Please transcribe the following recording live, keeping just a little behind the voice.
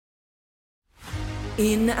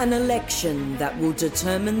In an election that will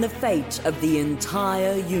determine the fate of the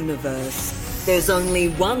entire universe, there's only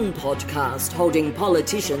one podcast holding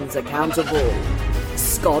politicians accountable.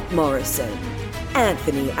 Scott Morrison,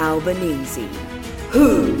 Anthony Albanese.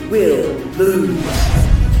 Who will lose?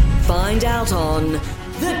 Find out on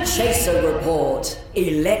The Chaser Report,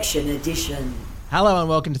 Election Edition. Hello and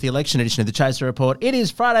welcome to the election edition of the Chaser Report. It is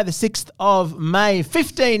Friday the 6th of May,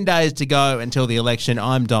 15 days to go until the election.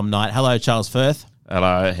 I'm Dom Knight. Hello, Charles Firth.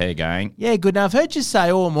 Hello, how you going? Yeah, good. Now, I've heard you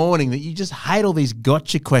say all morning that you just hate all these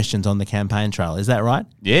gotcha questions on the campaign trail. Is that right?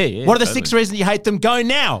 Yeah. What are the 6 reasons you hate them? Go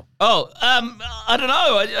now. I don't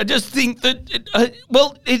know. I just think that,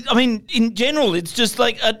 in general, it's just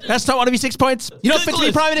like... That's not one of your 6 points. You're not fit to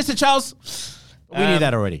be Prime Minister, Charles. We knew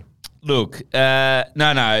that already. Look,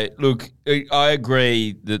 no. Look, I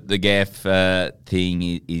agree that the gaff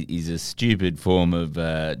thing is a stupid form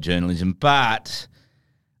of journalism, but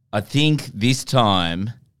I think this time,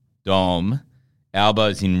 Dom,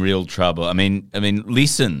 Albo's in real trouble. I mean,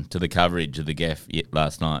 listen to the coverage of the gaff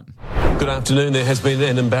last night. Good afternoon. There has been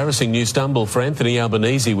an embarrassing new stumble for Anthony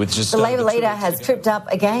Albanese with just... The Labor leader has tripped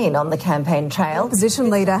up again on the campaign trail. The opposition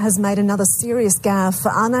leader has made another serious gaffe,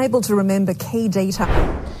 unable to remember key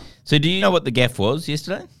details. So do you know what the gaff was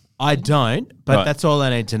yesterday? I don't, but That's all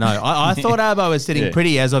I need to know. I thought Albo was sitting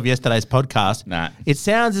pretty as of yesterday's podcast. Nah. It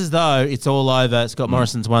sounds as though it's all over. Scott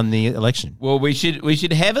Morrison's won the election. Well, we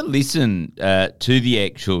should have a listen to the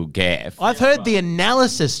actual gaff. I've heard the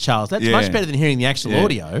analysis, Charles. That's much better than hearing the actual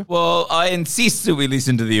audio. Well, I insist that we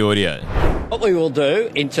listen to the audio. What we will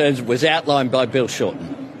do in terms was outlined by Bill Shorten.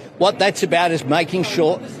 What that's about is making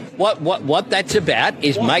sure... What that's about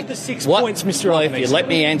is make the 6 points, Mr. Albanese. If you let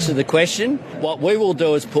me answer the question, what we will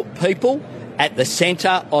do is put people at the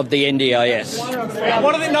centre of the NDIS. What are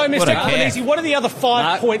the Mr. Albanese? What are the other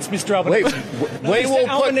 5 points, Mr. Albanese? We will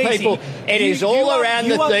put people. It is all around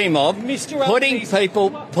the theme of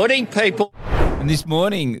putting people. And this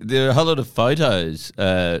morning, there are a whole lot of photos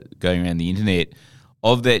going around the internet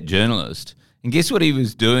of that journalist. And guess what he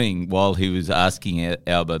was doing while he was asking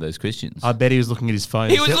Albo those questions? I bet he was looking at his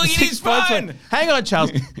phone. He was looking at his phone. Hang on,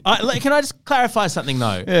 Charles. Can I just clarify something,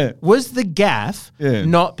 though? Yeah. Was the gaff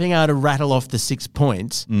not being able to rattle off the 6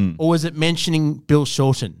 points, or was it mentioning Bill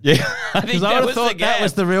Shorten? Yeah. Because I would have thought that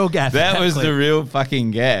was the real gaff. That was the real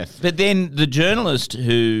fucking gaff. But then the journalist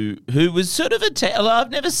who was sort of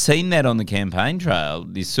I've never seen that on the campaign trail,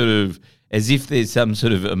 this sort of... as if there's some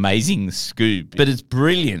sort of amazing scoop. But it's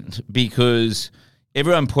brilliant because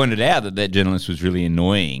everyone pointed out that journalist was really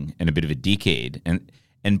annoying and a bit of a dickhead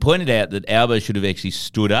and pointed out that Albo should have actually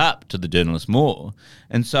stood up to the journalist more.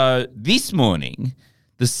 And so this morning,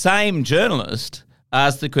 the same journalist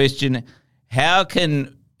asked the question, how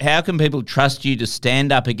can people trust you to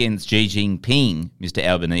stand up against Xi Jinping, Mr.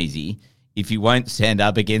 Albanese, if you won't stand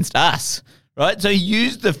up against us? Right? So he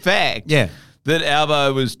used the fact... Yeah. that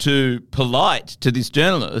Albo was too polite to this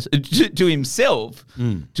journalist, to himself,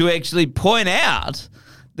 to actually point out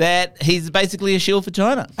that he's basically a shill for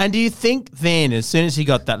China. And do you think then, as soon as he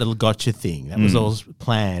got that little gotcha thing, that was all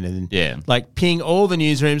planned, and like ping all the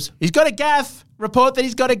newsrooms, he's got a gaff, report that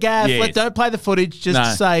he's got a gaff, don't play the footage,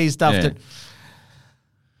 just say he stuffed it.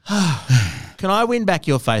 Can I win back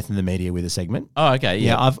your faith in the media with a segment? Oh, okay,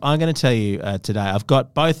 yeah. I'm going to tell you today, I've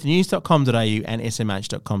got both news.com.au and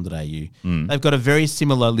smh.com.au. They've got a very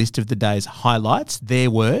similar list of the day's highlights,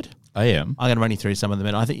 their word. I am. I'm going to run you through some of them,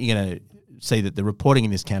 and I think you're going to see that the reporting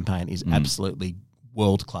in this campaign is absolutely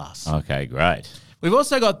world-class. Okay, great. We've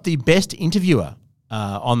also got the best interviewer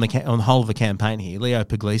on the whole of the campaign here, Leo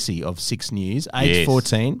Puglisi of 6 News, age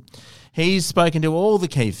 14. He's spoken to all the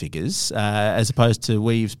key figures, as opposed to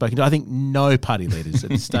we've spoken to, I think, no party leaders at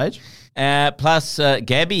this stage. Plus,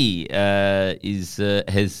 Gabby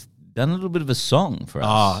has done a little bit of a song for us.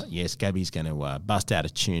 Oh, yes, Gabby's going to bust out a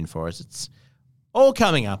tune for us. It's all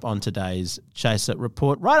coming up on today's Chaser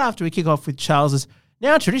Report, right after we kick off with Charles's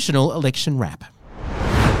now traditional election wrap.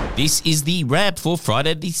 This is the wrap for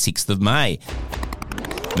Friday the 6th of May.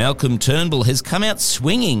 Malcolm Turnbull has come out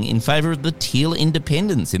swinging in favour of the Teal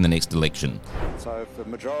independents in the next election. So if the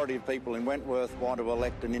majority of people in Wentworth want to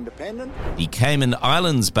elect an independent... The Cayman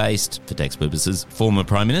Islands-based, for tax purposes, former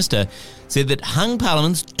Prime Minister said that hung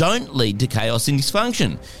parliaments don't lead to chaos and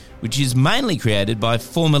dysfunction, which is mainly created by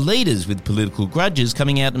former leaders with political grudges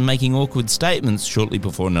coming out and making awkward statements shortly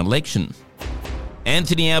before an election.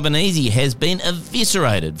 Anthony Albanese has been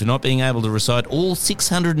eviscerated for not being able to recite all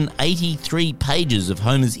 683 pages of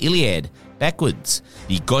Homer's Iliad backwards.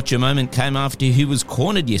 The gotcha moment came after he was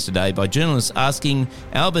cornered yesterday by journalists asking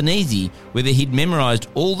Albanese whether he'd memorised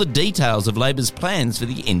all the details of Labor's plans for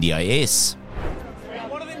the NDIS.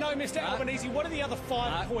 What are the So, Mr. Albanese, what are the other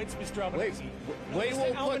 5 points, Mr. Albanese? We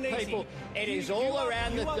will put people... It is all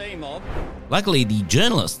around the theme of... Luckily, the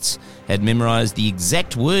journalists had memorised the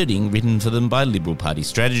exact wording written for them by Liberal Party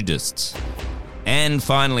strategists. And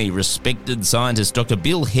finally, respected scientist Dr.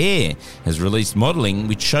 Bill Hare has released modelling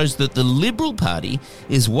which shows that the Liberal Party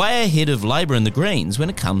is way ahead of Labor and the Greens when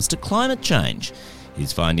it comes to climate change.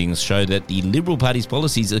 His findings show that the Liberal Party's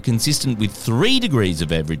policies are consistent with 3 degrees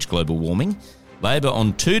of average global warming, Labor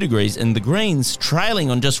on 2 degrees, and the Greens trailing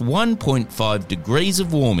on just 1.5 degrees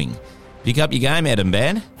of warming. Pick up your game, Adam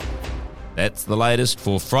Ban. That's the latest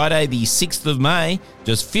for Friday the 6th of May,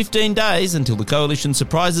 just 15 days until the Coalition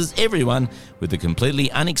surprises everyone with a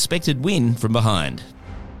completely unexpected win from behind.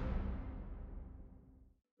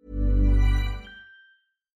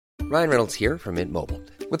 Ryan Reynolds here from Mint Mobile.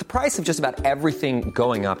 With the price of just about everything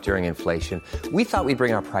going up during inflation, we thought we'd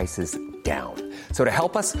bring our prices down. So to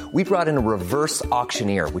help us, we brought in a reverse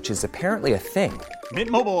auctioneer, which is apparently a thing.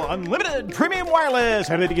 Mint Mobile Unlimited Premium Wireless.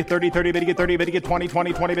 How to get 30, 30, bit to get 30, bit to get 20,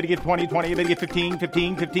 20, 20, bit to get 20, 20, bit to get 15,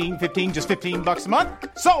 15, 15, 15, just $15 a month?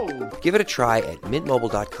 Sold! Give it a try at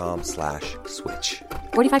mintmobile.com/switch.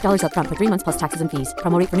 $45 up front for 3 months plus taxes and fees.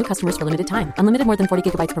 Promo rate for new customers for limited time. Unlimited more than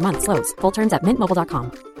 40 gigabytes per month. Slows full terms at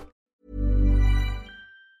mintmobile.com.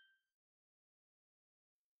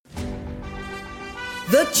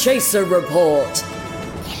 The Chaser Report.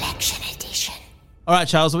 Election Edition. All right,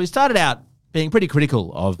 Charles, we started out being pretty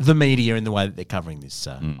critical of the media in the way that they're covering this.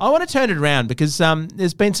 I want to turn it around because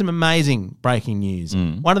there's been some amazing breaking news.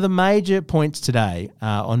 One of the major points today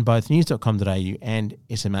on both news.com.au and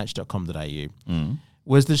smh.com.au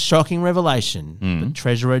was the shocking revelation that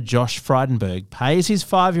Treasurer Josh Frydenberg pays his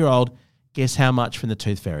 5-year-old, guess how much from the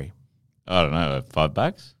Tooth Fairy? I don't know,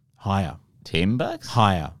 $5? Higher. $10?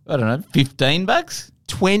 Higher. I don't know, $15?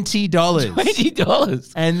 $20.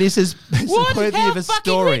 $20. And this is worthy of a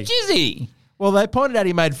story. Rich is he? Well, they pointed out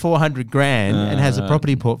he made $400,000 and has a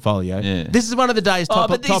property portfolio. Yeah. This is one of the day's top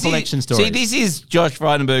election stories. See, this is Josh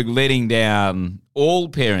Frydenberg letting down all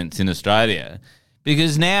parents in Australia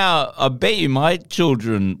because now I bet you my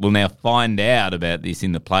children will now find out about this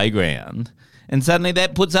in the playground and suddenly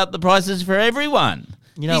that puts up the prices for everyone.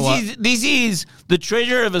 You know This is the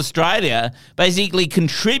Treasurer of Australia basically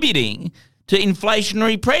contributing to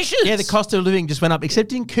inflationary pressures. Yeah, the cost of living just went up,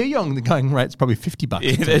 except in Kooyong, the going rate's probably $50.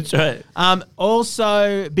 Yeah, that's right.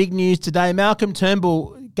 Also, big news today, Malcolm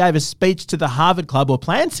Turnbull gave a speech to the Harvard Club, or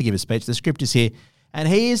plans to give a speech, the script is here, and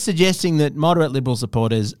he is suggesting that moderate Liberal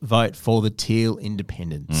supporters vote for the Teal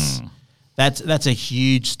independence. That's a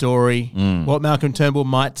huge story. What Malcolm Turnbull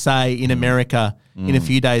might say in America in a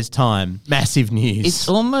few days' time, massive news. It's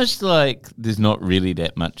almost like there's not really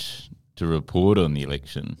that much to report on the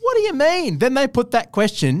election. What do you mean? Then they put that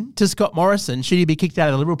question to Scott Morrison, should he be kicked out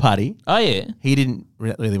of the Liberal Party? Oh, yeah. He didn't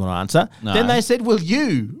really want to answer. No. Then they said, will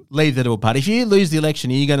you leave the Liberal Party? If you lose the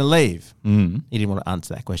election, are you going to leave? He didn't want to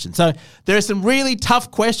answer that question. So there are some really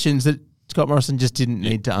tough questions that Scott Morrison just didn't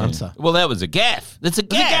need to answer. Well, that was a gaffe. It's a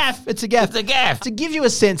gaffe. It's a gaffe. It's a gaffe. To give you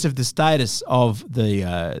a sense of the status of the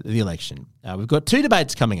election, we've got 2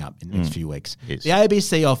 debates coming up in the next few weeks. Yes. The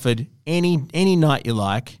ABC offered any night you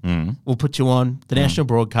like, we'll put you on, the national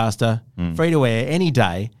broadcaster, free to air, any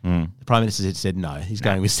day. The Prime Minister said no. He's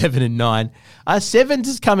going with 7 and 9. 7's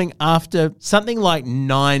is coming after something like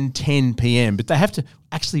 9:10 p.m, but they have to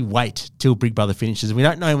actually wait till Big Brother finishes. We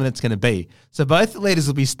don't know when that's going to be. So both the leaders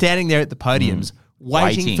will be standing there at the podiums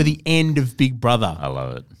waiting for the end of Big Brother. I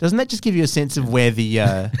love it. Doesn't that just give you a sense of where the...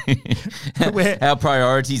 our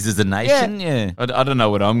priorities as a nation? Yeah. I don't know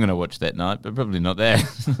what I'm going to watch that night, but probably not that.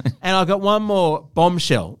 And I've got one more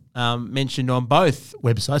bombshell mentioned on both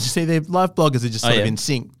websites. You see, their live bloggers are just sort of in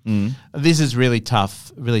sync. This is really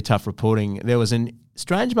tough reporting. There was an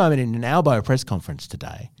strange moment in an Albo press conference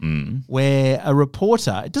today where a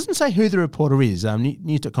reporter, it doesn't say who the reporter is,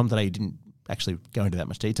 news.com.au didn't actually go into that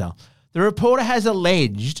much detail. The reporter has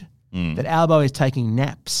alleged that Albo is taking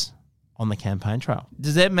naps on the campaign trail.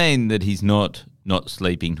 Does that mean that he's not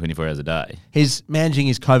sleeping 24 hours a day? He's managing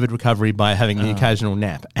his COVID recovery by having the occasional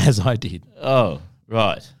nap, as I did. Oh,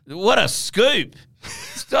 right. What a scoop.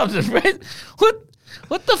 Stop the press.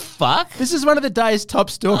 What the fuck? This is one of the day's top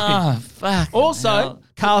stories. Oh, fuck. Also,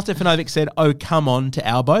 Karl Stefanovic said, "Oh, come on," to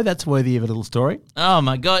Albo. That's worthy of a little story. Oh,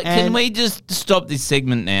 my God. Can we just stop this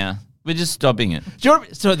segment now? We're just stopping it. Do you want,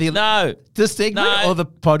 the segment or the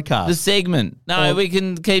podcast? The segment. No, we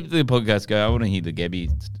can keep the podcast going. I want to hear the Gabby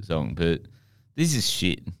song, but this is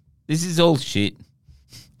shit. This is all shit.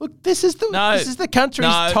 Look, this is the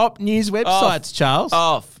country's top news websites, Charles.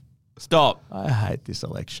 Off. Stop. I hate this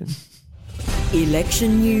election.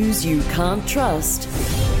 Election news you can't trust.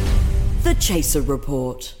 The Chaser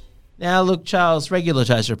Report. Now, look, Charles, regular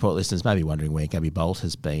Chaser Report listeners may be wondering where Gabby Bolt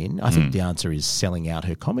has been. I think the answer is selling out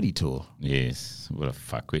her comedy tour. Yes, what a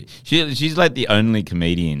fuckwit. She's like the only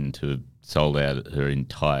comedian to have sold out her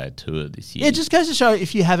entire tour this year. Yeah, it just goes to show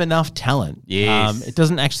if you have enough talent, yes. It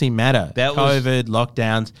doesn't actually matter. COVID,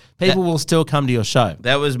 lockdowns, people will still come to your show.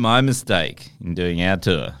 That was my mistake in doing our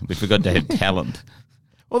tour. We forgot to have talent.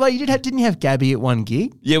 Although you didn't you have Gabby at one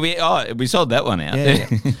gig? Yeah, we sold that one out. Yeah.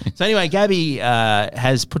 So anyway, Gabby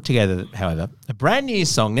has put together, however, a brand new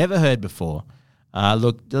song never heard before.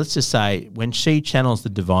 Look, let's just say when she channels the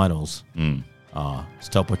Divinals,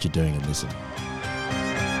 stop what you're doing and listen.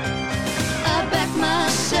 I back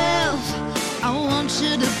myself. I want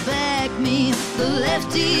you to back me. The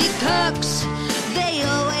lefty cucks, they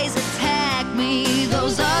always attack me.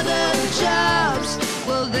 Those other jobs,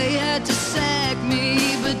 well, they had to sack me.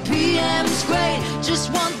 But PM's great,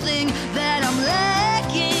 just one thing that I'm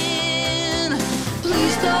lacking.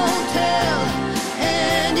 Please don't tell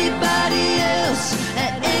anybody else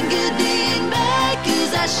at Engadine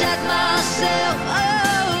Makers I shot myself.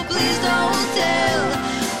 Oh, please don't tell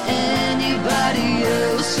anybody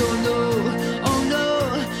else. Oh no, oh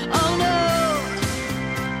no, oh no.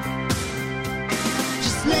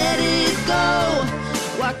 Just let it go.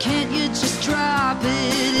 Why can't you just drop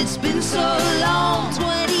it? It's been so long,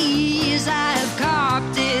 20 years I have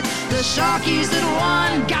cocked it. The Sharkies that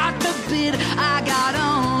won got the bid, I got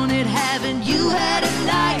on it. Haven't you had a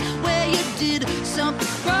night where you did something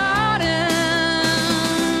rotten?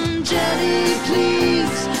 Jelly,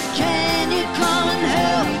 please, can you come and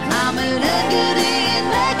help? I'm an Engadine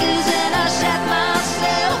Makers and I shot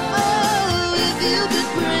myself. Oh, if you could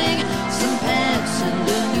bring some pants and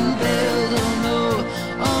a new belt. Oh no,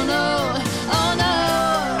 oh no, oh no.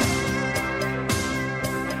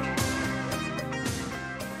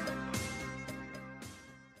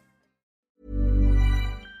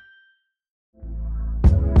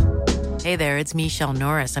 Hey there, it's Michelle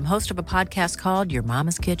Norris. I'm host of a podcast called Your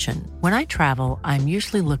Mama's Kitchen. When I travel, I'm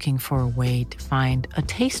usually looking for a way to find a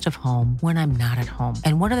taste of home when I'm not at home.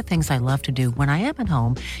 And one of the things I love to do when I am at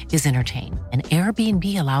home is entertain. And Airbnb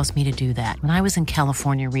allows me to do that. When I was in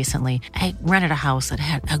California recently, I rented a house that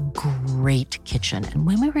had a great kitchen. And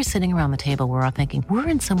when we were sitting around the table, we were all thinking, we're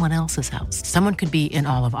in someone else's house. Someone could be in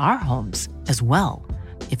all of our homes as well.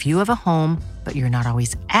 If you have a home, but you're not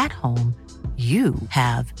always at home, you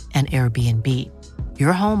have an Airbnb.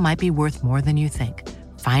 Your home might be worth more than you think.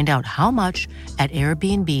 Find out how much at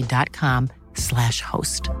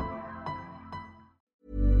airbnb.com/host.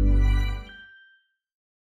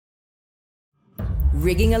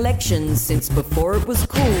 Rigging elections since before it was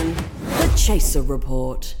cool. The Chaser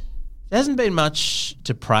Report. There hasn't been much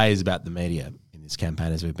to praise about the media in this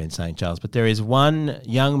campaign, as we've been saying, Charles, but there is one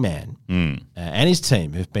young man and his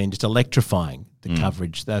team who've been just electrifying the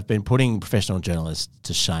coverage. They've been putting professional journalists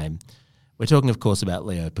to shame. We're talking, of course, about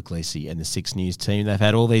Leo Puglisi and the 6 News team. They've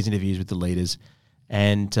had all these interviews with the leaders.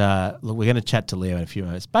 And look, we're going to chat to Leo in a few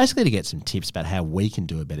moments, basically to get some tips about how we can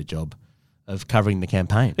do a better job of covering the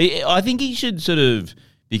campaign. I think he should sort of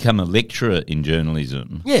become a lecturer in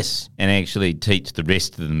journalism. Yes. And actually teach the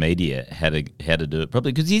rest of the media how to do it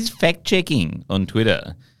properly. Because his fact-checking on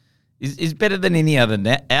Twitter is better than any other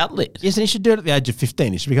outlet. Yes, and he should do it at the age of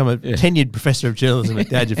 15. He should become a tenured professor of journalism at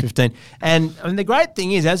the age of 15. And I mean, the great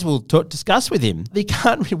thing is, as we'll discuss with him, he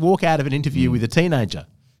can't really walk out of an interview with a teenager.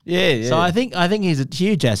 Yeah. So I think he's a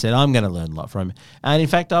huge asset. I'm going to learn a lot from him. And in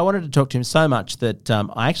fact, I wanted to talk to him so much that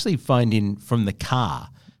I actually phoned in from the car.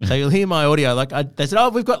 So you'll hear my audio. They said, "Oh,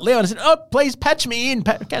 we've got Leo," and I said, "Oh, please patch me in.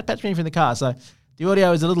 Patch me in from the car." So the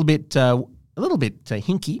audio is a little bit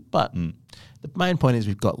hinky, but the main point is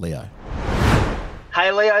we've got Leo.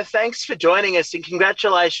 Hey, Leo, thanks for joining us and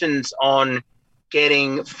congratulations on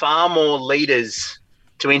getting far more leaders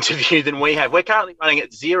to interview than we have. We're currently running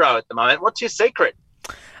at 0 at the moment. What's your secret?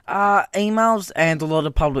 Emails and a lot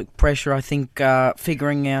of public pressure, I think,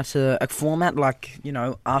 figuring out a format like,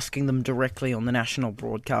 asking them directly on the national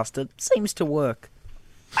broadcaster seems to work.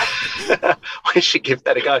 We should give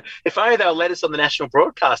that a go. If only they'll let us on the national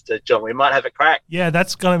broadcaster, John, we might have a crack. Yeah,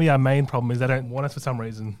 that's going to be our main problem, is they don't want us for some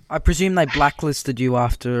reason. I presume they blacklisted you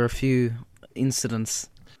after a few incidents.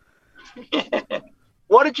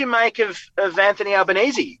 What did you make of Anthony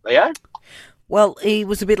Albanese, Leo? Well, he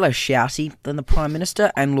was a bit less shouty than the Prime Minister,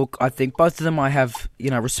 and look, I think both of them I have,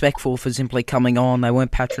 respect for simply coming on. They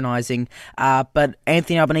weren't patronising, but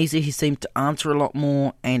Anthony Albanese, he seemed to answer a lot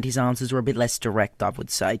more, and his answers were a bit less direct, I would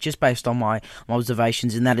say, just based on my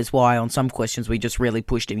observations, and that is why on some questions we just really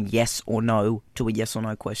pushed him yes or no to a yes or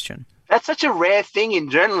no question. That's such a rare thing in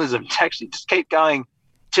journalism, to actually just keep going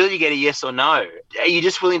till you get a yes or no. Are you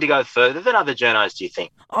just willing to go further than other journos, do you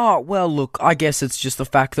think? Oh, well, look, I guess it's just the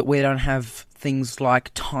fact that we don't have things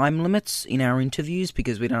like time limits in our interviews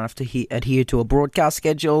because we don't have to adhere to a broadcast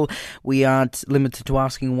schedule. We aren't limited to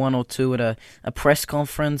asking one or two at a press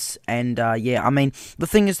conference. And, I mean, the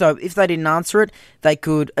thing is, though, if they didn't answer it, they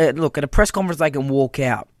could, look, at a press conference, they can walk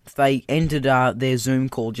out. If they ended their Zoom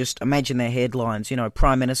call, just imagine their headlines,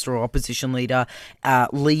 Prime Minister or Opposition Leader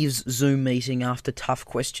leaves Zoom meeting after tough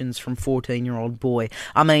questions from 14-year-old boy.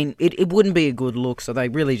 I mean, it wouldn't be a good look, so they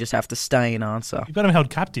really just have to stay and answer. You've got them held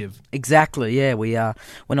captive. Exactly, yeah, we're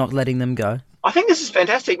not letting them go. I think this is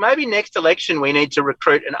fantastic. Maybe next election we need to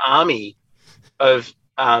recruit an army of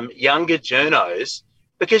younger journos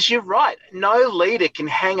because you're right, no leader can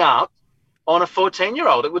hang up on a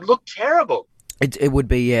 14-year-old. It would look terrible. It would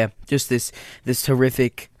be, yeah, just this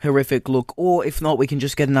horrific look. Or if not, we can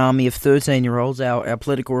just get an army of 13-year-olds. Our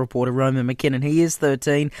political reporter, Roman McKinnon, he is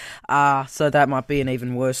 13, so that might be an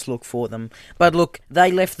even worse look for them. But look,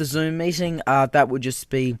 they left the Zoom meeting. That would just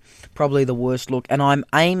be probably the worst look. And I'm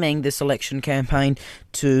aiming this election campaign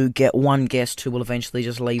to get one guest who will eventually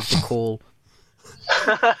just leave the call.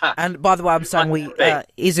 And by the way, I'm saying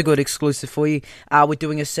is a good exclusive for you. We're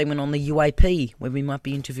doing a segment on the UAP where we might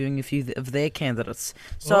be interviewing a few of their candidates.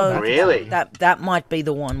 So really, that might be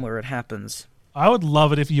the one where it happens. I would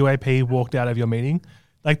love it if UAP walked out of your meeting,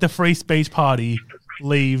 like the Free Speech Party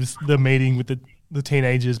leaves the meeting with the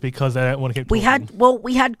teenagers because they don't want to keep talking.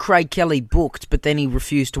 We had Craig Kelly booked, but then he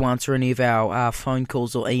refused to answer any of our phone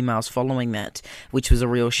calls or emails following that, which was a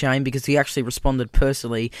real shame because he actually responded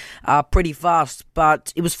personally pretty fast.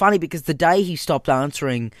 But it was funny because the day he stopped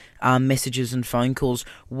answering messages and phone calls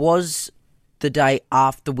was the day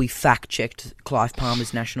after we fact-checked Clive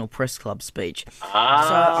Palmer's National Press Club speech. So,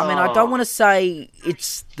 I mean, I don't want to say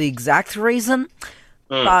it's the exact reason,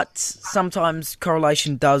 but sometimes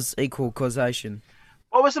correlation does equal causation.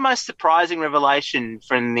 What was the most surprising revelation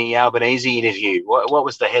from the Albanese interview? What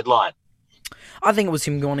was the headline? I think it was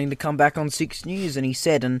him wanting to come back on 6 News, and he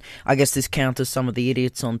said, and I guess this counters some of the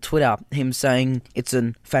idiots on Twitter, him saying it's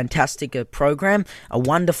a fantastic program, a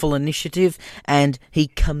wonderful initiative, and he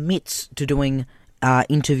commits to doing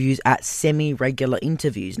interviews at semi-regular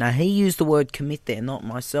interviews. Now, he used the word commit there, not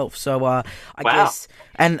myself. So I guess,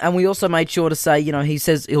 and we also made sure to say, he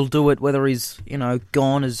says he'll do it whether he's,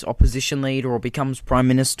 gone as opposition leader or becomes Prime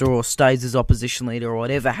Minister or stays as opposition leader or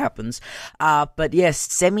whatever happens. But yes,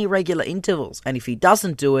 semi-regular intervals. And if he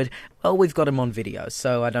doesn't do it, well, we've got him on video.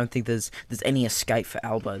 So I don't think there's any escape for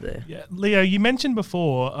Albo there. Yeah, Leo, you mentioned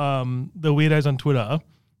before the weirdos on Twitter.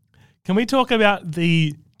 Can we talk about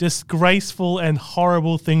the disgraceful and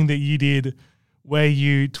horrible thing that you did where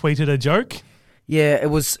you tweeted a joke? Yeah, it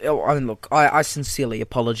was... I mean, look, I sincerely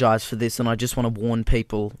apologise for this, and I just want to warn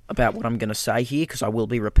people about what I'm going to say here, because I will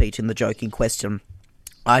be repeating the joke in question.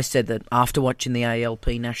 I said that after watching the ALP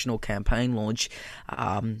national campaign launch,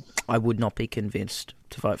 I would not be convinced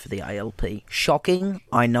to vote for the ALP. Shocking,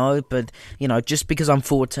 I know, but, just because I'm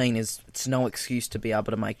 14 it's no excuse to be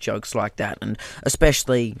able to make jokes like that. And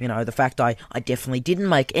especially, the fact I definitely didn't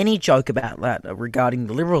make any joke about that regarding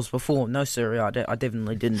the Liberals before. No, sir, I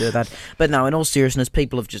definitely didn't do that. But no, in all seriousness,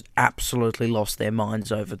 people have just absolutely lost their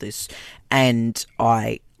minds over this. And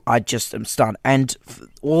I just am stunned. And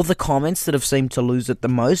all the comments that have seemed to lose it the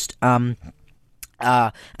most, and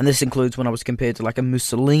this includes when I was compared to like a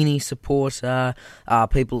Mussolini supporter,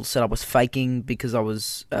 people said I was faking because I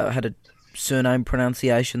was had a surname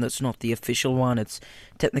pronunciation that's not the official one. It's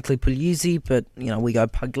technically Puglisi, but we go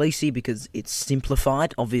Puglisi because it's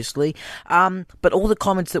simplified, obviously. But all the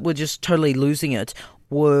comments that were just totally losing it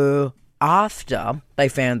were after they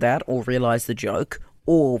found out or realised the joke,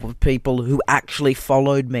 or people who actually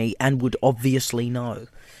followed me and would obviously know.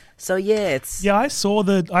 So yeah, I saw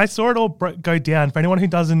it all go down. For anyone who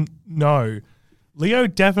doesn't know, Leo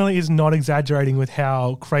definitely is not exaggerating with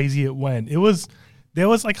how crazy it went. There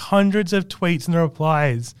was like hundreds of tweets and the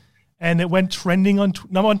replies, and it went trending on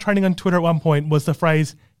number one trending on Twitter at one point was the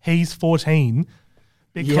phrase "he's 14,"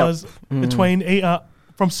 because between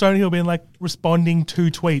from Stony Hill being like responding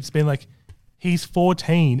to tweets being like he's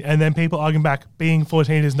 14, and then people arguing back being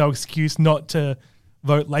 14 is no excuse not to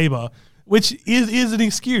vote Labor. Which is an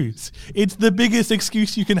excuse. It's the biggest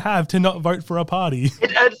excuse you can have to not vote for a party.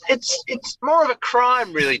 It's more of a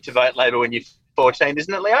crime, really, to vote Labor when you're 14,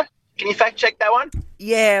 isn't it, Leo? Can you fact check that one?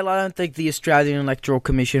 Yeah, I don't think the Australian Electoral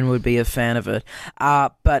Commission would be a fan of it.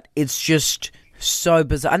 But it's just so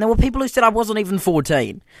bizarre. And there were people who said I wasn't even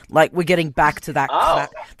 14. Like, we're getting back to that.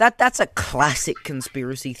 That's a classic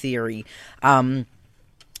conspiracy theory.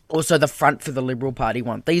 Also, the Front for the Liberal Party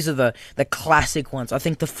one. These are the classic ones. I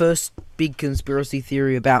think the first big conspiracy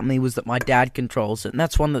theory about me was that my dad controls it, and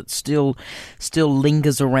that's one that still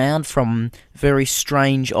lingers around from very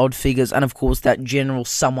strange, odd figures, and of course that general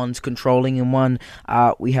someone's controlling in one.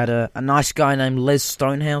 We had a nice guy named Les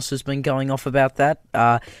Stonehouse who's been going off about that.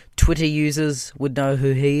 Twitter users would know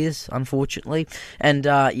who he is, unfortunately. And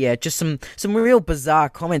just some real bizarre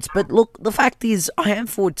comments. But look, the fact is, I am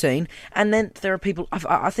 14, and then there are people,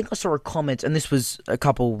 I think I saw a comment, and this was a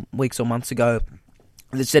couple weeks or months ago,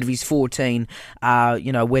 that said if he's 14,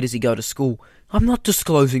 where does he go to school? I'm not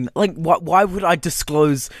disclosing. Like, why would I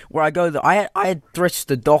disclose where I go? I had threats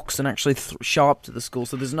the docs and actually show up to the school,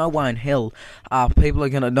 so there's no way in hell people are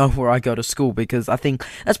going to know where I go to school, because I think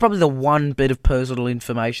that's probably the one bit of personal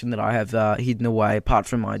information that I have hidden away, apart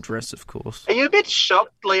from my address, of course. Are you a bit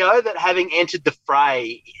shocked, Leo, that having entered the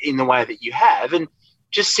fray in the way that you have, and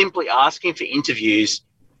just simply asking for interviews,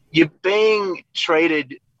 you're being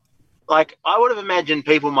treated like, I would have imagined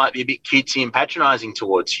people might be a bit cutesy and patronising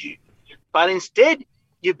towards you. But instead,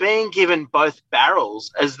 you're being given both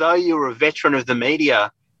barrels as though you were a veteran of the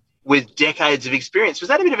media with decades of experience. Was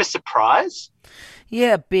that a bit of a surprise?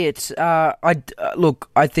 Yeah, a bit.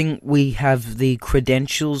 I think we have the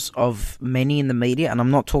credentials of many in the media, and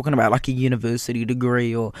I'm not talking about like a university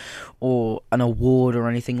degree or an award or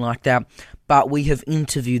anything like that. But we have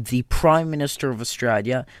interviewed the Prime Minister of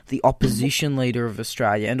Australia, the Opposition Leader of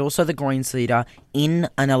Australia, and also the Greens Leader in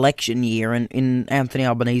an election year, and in Anthony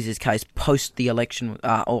Albanese's case, post the election,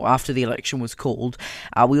 or after the election was called.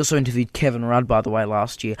 We also interviewed Kevin Rudd, by the way,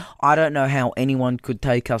 last year. I don't know how anyone could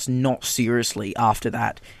take us not seriously after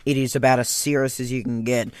that. It is about as serious as you can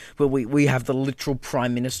get, but we have the literal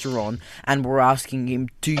Prime Minister on, and we're asking him,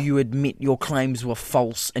 do you admit your claims were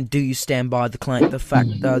false, and do you stand by the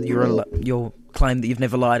fact that your claim that you've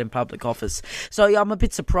never lied in public office? So yeah, I'm a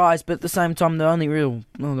bit surprised, but at the same time,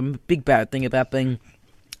 the big bad thing about being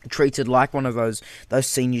treated like one of those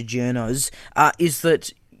senior journos is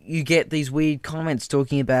that you get these weird comments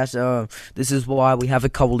talking about, this is why we have a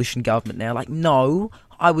coalition government now. Like, no,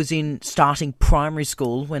 I was in starting primary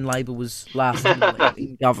school when Labor was last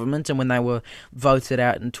in government, and when they were voted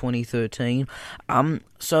out in 2013.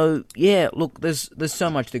 So yeah, look, there's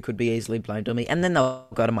so much that could be easily blamed on me, and then they'll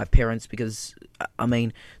go to my parents because, I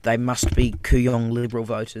mean, they must be Kooyong Liberal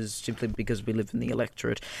voters simply because we live in the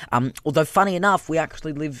electorate. Although, funny enough, we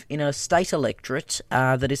actually live in a state electorate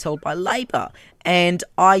that is held by Labor, and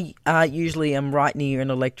I usually am right near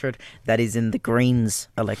an electorate that is in the Greens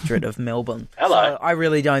electorate of Melbourne. Hello. So I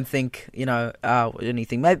really don't think,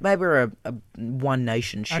 anything. Maybe we're a One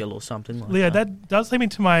Nation shill or something like that. Leo, that does lead me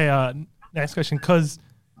to my next question, because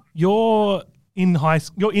you're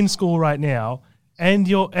in school right now,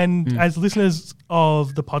 and as listeners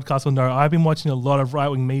of the podcast will know, I've been watching a lot of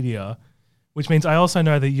right-wing media, which means I also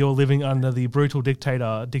know that you're living under the brutal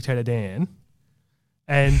dictator Dan,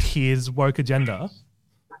 and his woke agenda.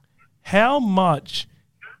 How much,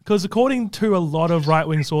 because according to a lot of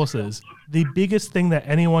right-wing sources, the biggest thing that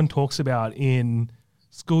anyone talks about in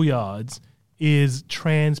schoolyards is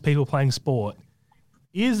trans people playing sport.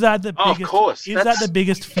 Is that the biggest? Of course. Is that the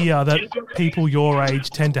biggest fear that people your age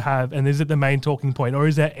tend to have, and is it the main talking point, or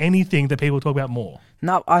is there anything that people talk about more?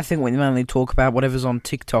 No, I think we mainly talk about whatever's on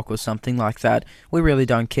TikTok or something like that. We really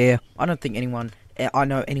don't care. I don't think I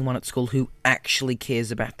know anyone at school who actually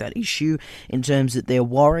cares about that issue in terms that they're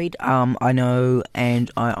worried. I know,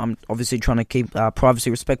 and I'm obviously trying to keep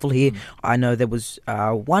privacy respectful here. I know there was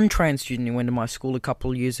one trans student who went to my school a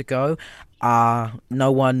couple of years ago.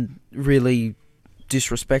 No one really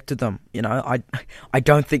disrespected them. I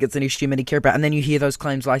don't think it's an issue many care about. And then you hear those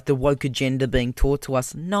claims like the woke agenda being taught to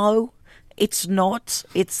us. No, it's not.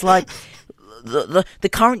 It's like the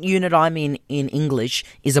current unit I'm in English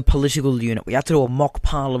is a political unit. We had to do a mock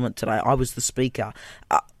parliament today. I was the speaker.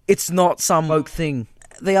 It's not some woke thing.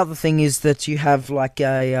 The other thing is that you have like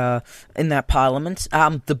in that parliament,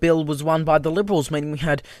 the bill was won by the Liberals, meaning we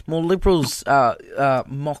had more Liberals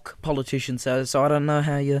mock politicians. So I don't know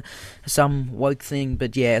how some woke thing,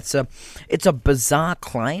 but yeah, it's a bizarre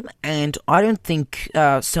claim, and I don't think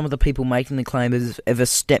some of the people making the claim have ever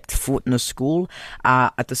stepped foot in a school.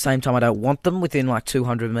 At the same time, I don't want them within like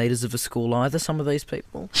 200 metres of a school either. Some of these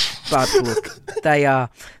people, but look, they are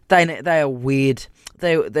weird.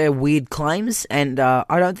 They're weird claims, and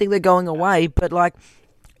I don't think they're going away, but like,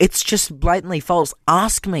 it's just blatantly false.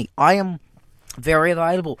 Ask me. I am very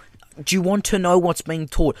available. Do you want to know what's being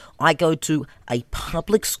taught? I go to a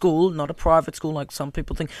public school, not a private school like some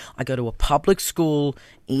people think. I go to a public school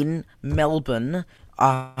in Melbourne.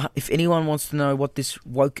 If anyone wants to know what this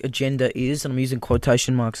woke agenda is, and I'm using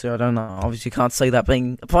quotation marks there, I don't know, obviously you can't see that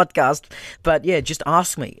being a podcast, but yeah, just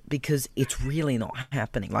ask me, because it's really not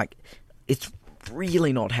happening. Like, It's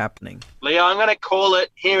really not happening. Leo, I'm going to call it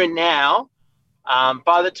here and now.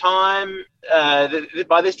 By this time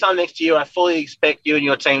next year, I fully expect you and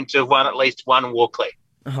your team to have won at least one Walkley.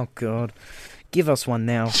 Oh, God. Give us one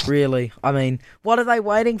now, really. I mean, what are they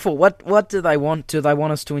waiting for? What do they want? Do they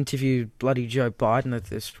want us to interview bloody Joe Biden at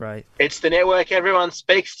this rate? It's the network everyone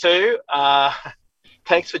speaks to.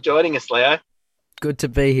 Thanks for joining us, Leo. Good to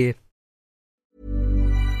be here.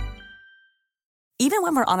 Even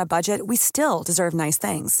when we're on a budget, we still deserve nice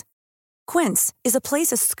things. Quince is a place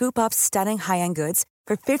to scoop up stunning high-end goods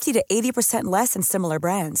for 50 to 80% less than similar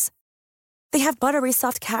brands. They have buttery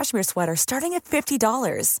soft cashmere sweaters starting at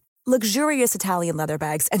 $50, luxurious Italian leather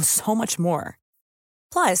bags, and so much more.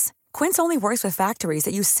 Plus, Quince only works with factories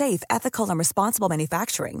that use safe, ethical, and responsible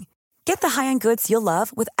manufacturing. Get the high-end goods you'll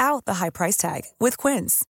love without the high price tag with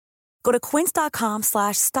Quince. Go to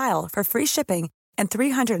quince.com/style for free shipping and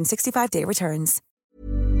 365-day returns.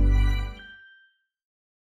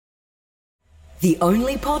 The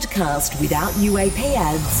only podcast without UAP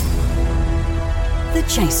ads. The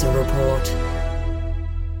Chaser Report.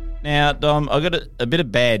 Now, Dom, I got a bit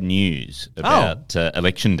of bad news about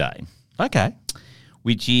Election Day. Okay.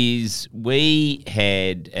 Which is we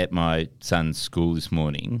had at my son's school this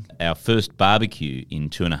morning our first barbecue in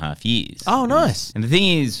 2.5 years. Oh, nice. And the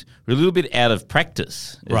thing is, we're a little bit out of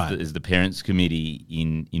practice as the parents' committee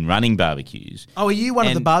in running barbecues. Oh, are you one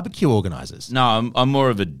of the barbecue organisers? No, I'm more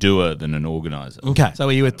of a doer than an organiser. Okay. So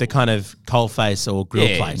are you at the kind of coalface or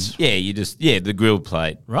grill plate? Yeah, the grill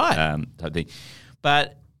plate. Right. Type thing.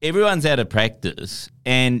 But everyone's out of practice,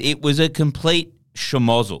 and it was a complete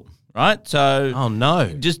schmozzle. Right? So, oh no.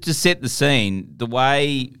 Just to set the scene, the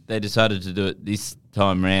way they decided to do it this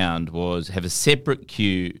time round was have a separate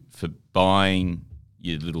queue for buying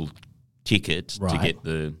your little ticket to get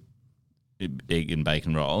the egg and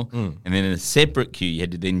bacon roll. And then in a separate queue, you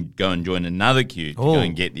had to then go and join another queue to go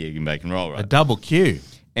and get the egg and bacon roll, right? A double queue.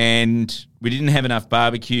 And we didn't have enough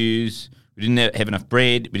barbecues. We didn't have enough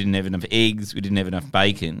bread. We didn't have enough eggs. We didn't have enough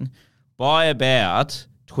bacon. By about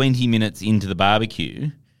 20 minutes into the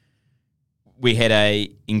barbecue, we had a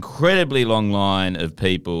incredibly long line of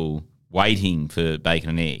people waiting for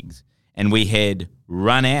bacon and eggs, and we had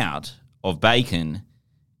run out of bacon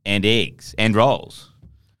and eggs and rolls.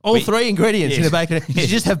 All three ingredients in a bacon. You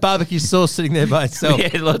just have barbecue sauce sitting there by itself. We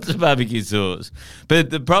had lots of barbecue sauce.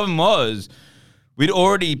 But the problem was we'd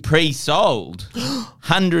already pre-sold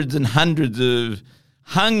hundreds and hundreds of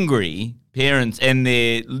hungry parents and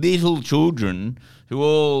their little children who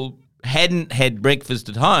all hadn't had breakfast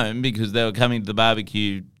at home because they were coming to the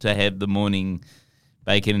barbecue to have the morning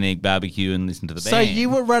bacon and egg barbecue and listen to the band. So you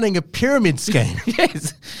were running a pyramid scheme.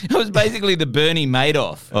 Yes. It was basically the Bernie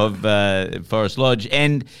Madoff of Forest Lodge.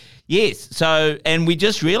 And yes, and we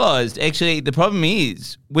just realised actually the problem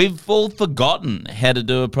is we've all forgotten how to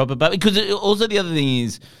do a proper barbecue. Because also the other thing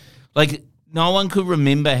is, like, no one could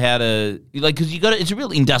remember how to, like, because it's a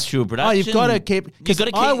real industrial production. Oh, you've got to keep, because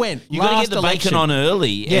I went you got to get the bacon on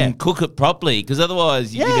early and cook it properly, because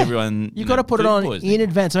otherwise you give everyone. You've got to put it on poisoning. in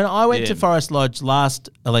advance. I mean, I went to Forest Lodge last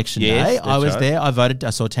election day. I was there. I voted. I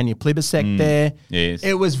saw Tanya Plibersek there. Yes.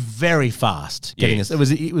 It was very fast getting us. It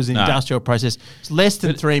was an industrial process. It's less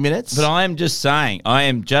than 3 minutes. But I am just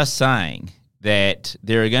saying that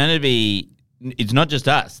there are going to be, it's not just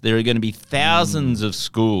us, there are going to be thousands of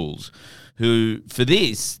schools who, for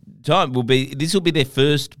this time, will be their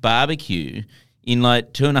first barbecue in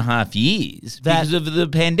like 2.5 years because of the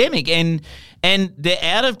pandemic, and they're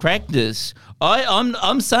out of practice.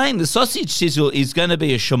 I'm saying the sausage sizzle is going to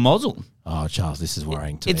be a schmozzle. Oh, Charles, this is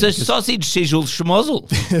worrying to me. It's a sausage sizzle schmozzle.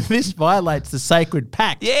 This violates the sacred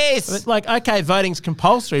pact. Yes. It's like, okay, voting's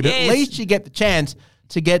compulsory, but at least you get the chance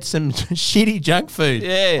to get some shitty junk food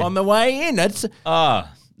on the way in.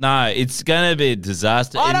 No, it's going to be a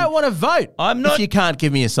disaster. I don't want to vote if you can't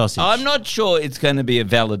give me a sausage. I'm not sure it's going to be a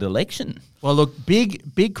valid election. Well, look,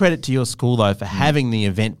 big credit to your school, though, for having the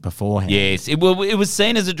event beforehand. Yes, it was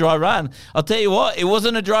seen as a dry run. I'll tell you what, it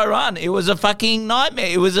wasn't a dry run. It was a fucking nightmare.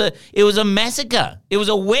 It was a massacre. It was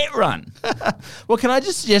a wet run. Well, can I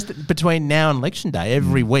just suggest that between now and Election Day,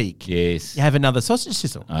 every week, you have another sausage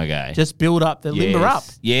sizzle. Okay. Just build up the limber up.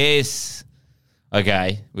 Yes.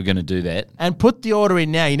 Okay, we're going to do that. And put the order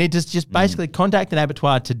in now. You need to just basically contact an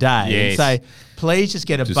abattoir today and say, please just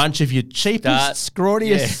get a bunch of your cheapest,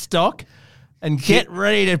 scrawniest stock. and get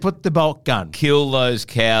ready to put the bolt gun. Kill those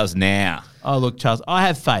cows now. Oh, look, Charles, I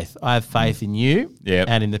have faith. I have faith in you Yep.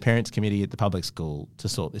 and in the parents' committee at the public school to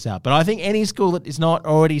sort this out. But I think any school that is not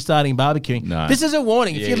already starting barbecuing, this is a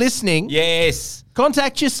warning. If you're listening,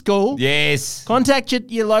 contact your school. Yes. Contact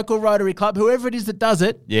your local Rotary Club, whoever it is that does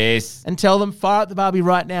it. Yes. And tell them, fire up the barbie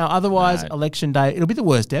right now. Otherwise, election day, it'll be the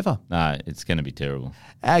worst ever. No, it's going to be terrible.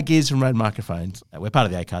 Our gears from Road Microphones. We're part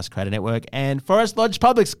of the Acast Creator Network. And Forest Lodge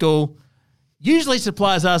Public School usually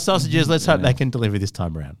supplies our sausages. Let's hope they can deliver this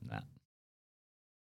time around.